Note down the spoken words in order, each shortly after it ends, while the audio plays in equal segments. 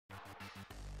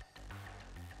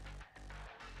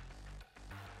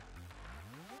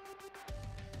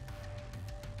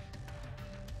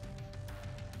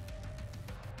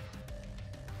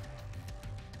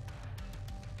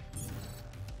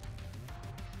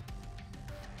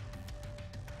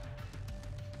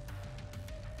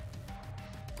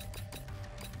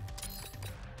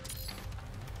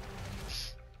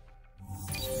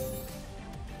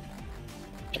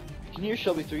can hear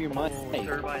Shelby through your mic.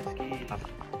 Turbine ski.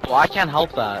 Well, I can't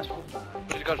help that.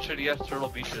 You got shitty ass turtle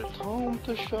beaches. Tell him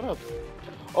to shut up.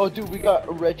 Oh, dude, we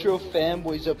got retro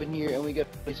fanboys up in here, and we got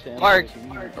these fanboys Mark,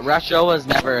 in here. retro was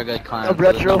never a good clan. A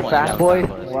retro So there's no point in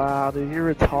fanboy? fanboys. Wow, dude,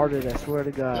 you're retarded, I swear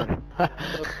to God.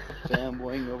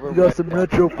 Fanboying over. We got some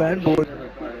retro fanboys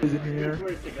in here.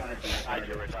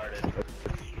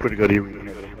 Pretty good evening,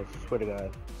 I swear to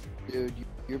God. Dude,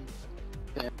 you're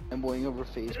fanboying over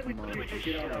face. Come on.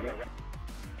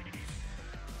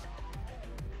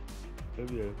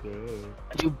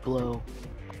 You blow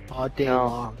all day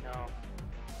long.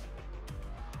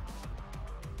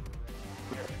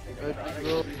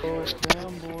 Retro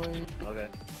fanboy. Okay.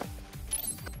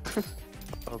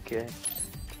 Okay.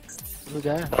 Look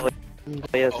at that.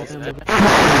 Yes.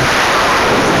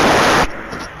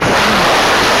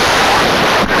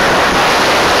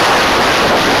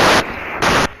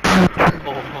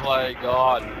 Oh my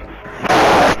god.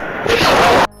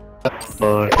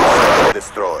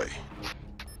 Destroy.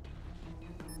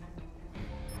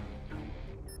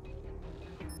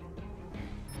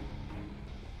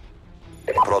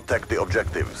 Protect the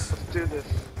objectives. Let's do this.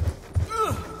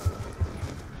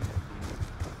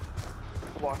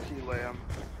 Watch you, Lamb.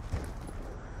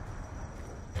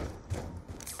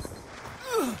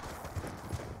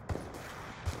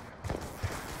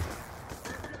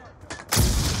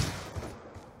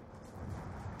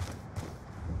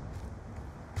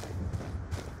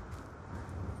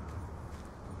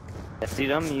 Dude,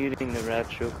 I'm muting the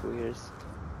retro clears.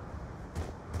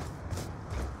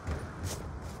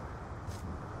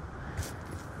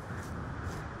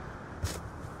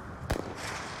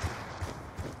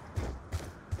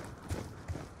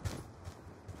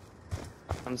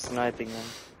 I'm sniping them.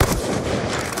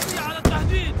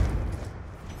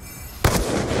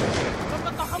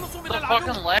 The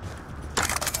fucking lag.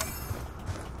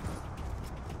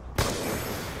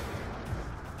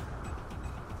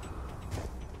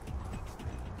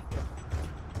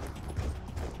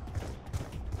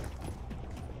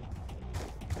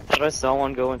 Thought I saw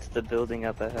one go into the building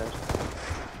up ahead.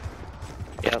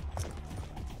 Yep.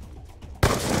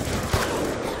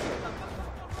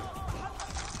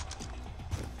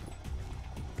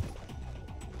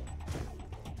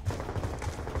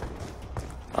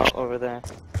 Oh, over there.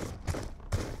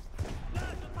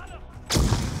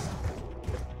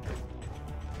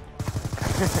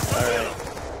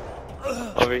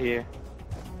 Alright. Over here.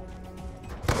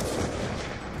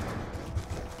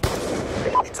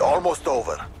 It's almost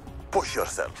over. Push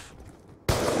yourself.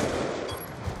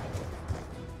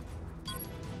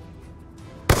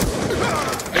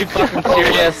 Are you fucking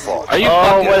serious? Are you Oh,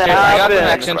 fucking what serious? I got happened?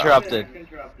 connection interrupted.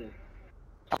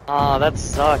 Aw, that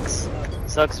sucks.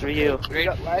 Sucks for you. Great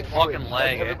Got lag for fucking it.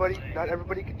 lag, eh? Not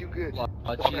everybody can do good.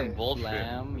 Fucking bullshit.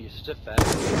 lamb, you're such a fat.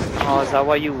 Oh, is that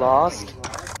why you lost?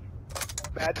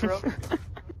 Bad bro.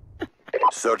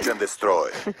 Search and destroy.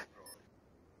 Do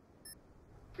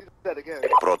that again.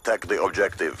 Protect the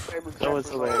objective. That was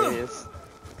hilarious.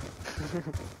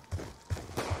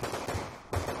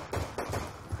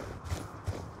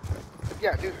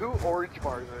 Yeah, dude, who orange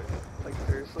bars it? Like,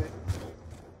 seriously?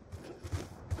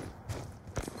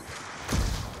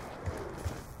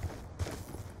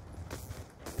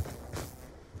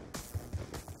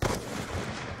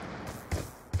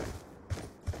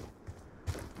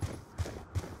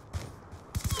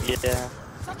 Yeah.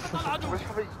 What's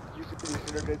probably using the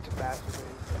internet to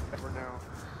masturbate ever now?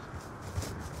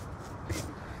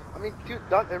 I mean, dude,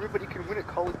 not everybody can win at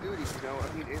Call of Duty, you know?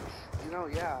 I mean, it's, you know,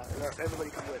 yeah, not everybody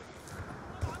can win.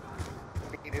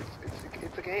 I mean,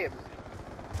 it's a game.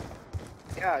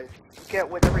 Yeah, you can't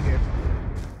win every game.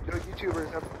 No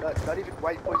YouTubers have, not even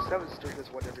White Boy 7 Street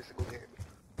has won every single game.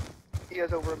 He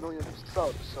has over 1 million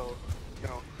subs, so, you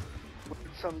know, win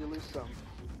some, you lose some.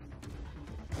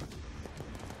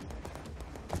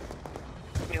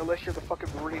 I mean, unless you're the fucking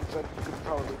Marines, then you can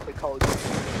probably play Call of Duty.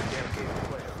 Damn game to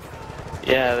play it.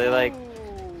 Yeah, they like...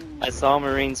 I saw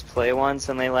Marines play once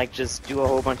and they like just do a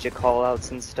whole bunch of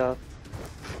call-outs and stuff.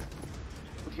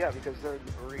 Yeah, because they're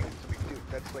the Marines. I mean, dude,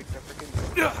 that's like the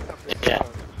freaking Yeah.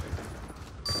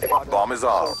 Bomb is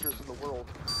out. soldiers in the world.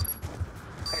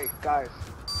 Hey, guys.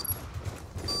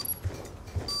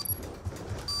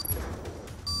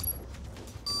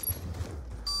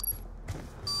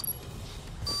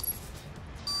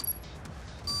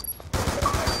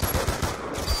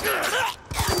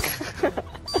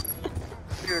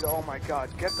 Dude, oh my god,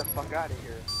 get the fuck out of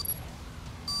here.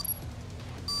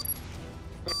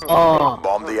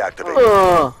 Bomb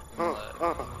deactivated.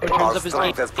 It turns up his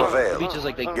strength has prevailed. speeches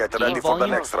like they Get ready for the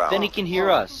volume, next round. then he can hear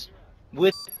us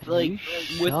with like You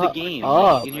with the shut game.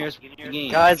 up. You can hear us with the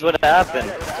game. Guys, what happened?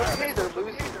 It's okay, they're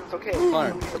losing. It's okay.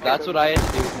 Connor, that's what I had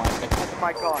to do with my pick. Oh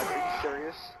my god, are you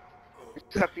serious? You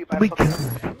just got beat by Oh my a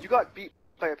fucking... You got beat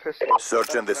by a pistol. Search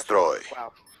and That's- destroy.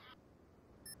 Wow.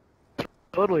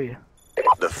 Totally.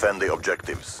 Defend the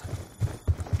objectives.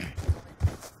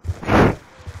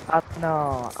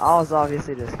 No, I was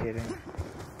obviously just kidding.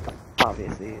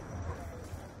 Obviously.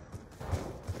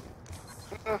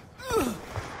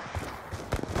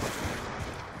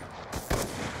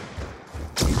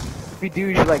 If we do,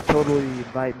 you should like totally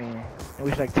invite me. And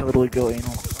we should like totally go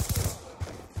anal.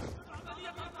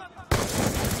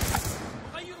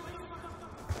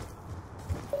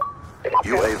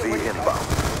 UAV inbound.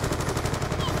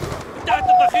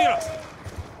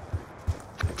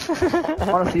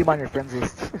 I wanna see you on your friends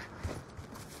list.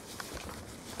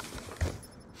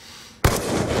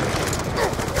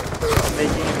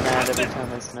 Making him mad every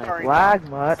time I snipe. Lag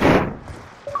much.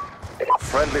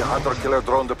 Friendly hunter-killer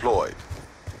drone deployed.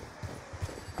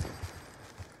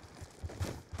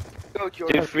 Go,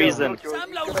 George. Dude, freeze them. Go,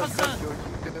 George. Go,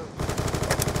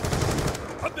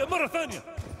 George.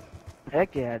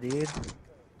 Heck yeah, dude.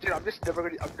 Dude, I'm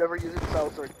never using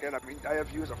Salsa again. I mean, I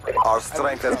have you as a friend. Our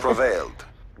strength has prevailed.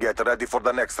 Get ready for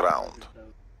the next round.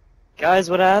 Guys,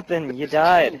 what happened? You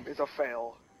died. This team is a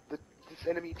fail. This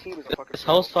enemy team is a fucking This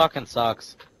fail. host fucking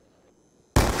sucks.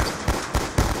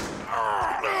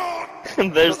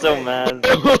 They're so mad.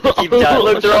 Keep dying.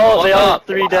 Look, they all have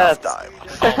 3 deaths. Time.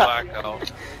 Fall back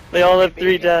out. They all have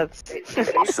 3 deaths.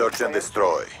 Search and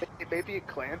destroy. It may be a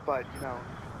clan, but, you know.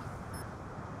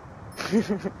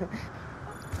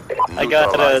 I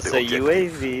got Neutralize the us a objective.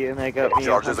 UAV and I got me a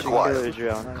Charges hunter acquired. killer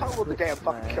drone. Call the damn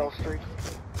fucking kill streak.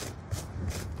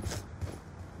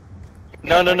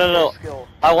 No. Skill.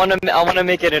 I wanna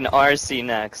make it an RC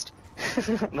next.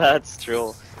 That's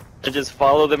true. I just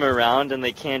follow them around and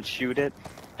they can't shoot it,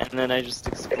 and then I just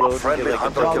explode and Friendly get like a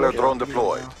hunter-killer double drone jump.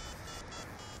 deployed.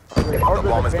 The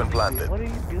bomb has been planted. What are you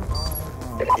doing?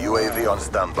 UAV on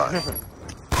standby.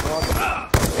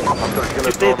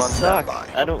 Hunter-killer Dude, they drone on suck.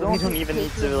 standby. We don't even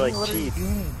need to like cheat.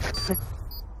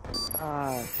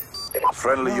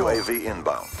 Friendly No. UAV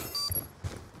inbound.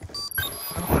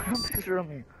 Don't picture of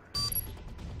me.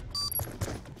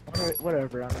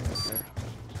 Whatever, I'm not there.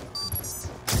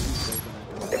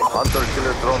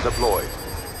 Hunter-killer drone deployed.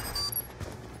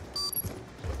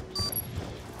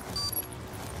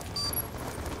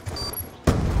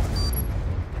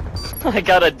 I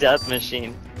got a death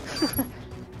machine.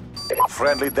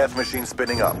 Friendly death machine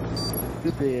spinning up.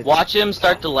 Stupid. Watch him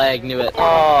start to lag, knew it.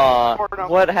 Aw, Or no,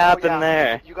 what oh, happened yeah.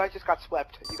 there? You guys just got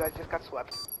swept.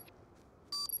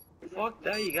 Fuck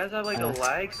that, you guys have like a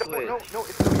lag No, no,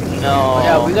 it's No.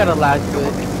 Yeah, we got a lag to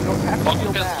it. You don't have to Fucking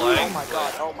feel bad. lag. Oh my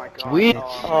god, oh my god. We-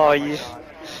 Oh, my you- god.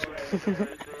 Dude,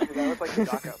 that was like a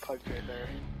knockout punch right there.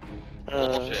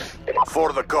 Bullshit.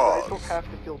 For the You guys don't cause. have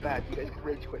to feel bad. You guys can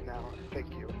rage quit now. Thank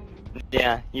you.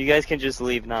 Yeah, you guys can just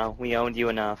leave now. We owned you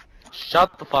enough.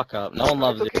 Shut the fuck up. No one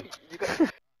loves It's you. okay.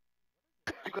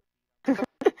 You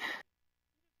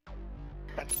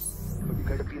guys... You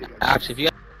guys are beat again. Actually,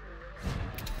 if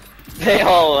you They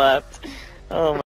all left. Oh my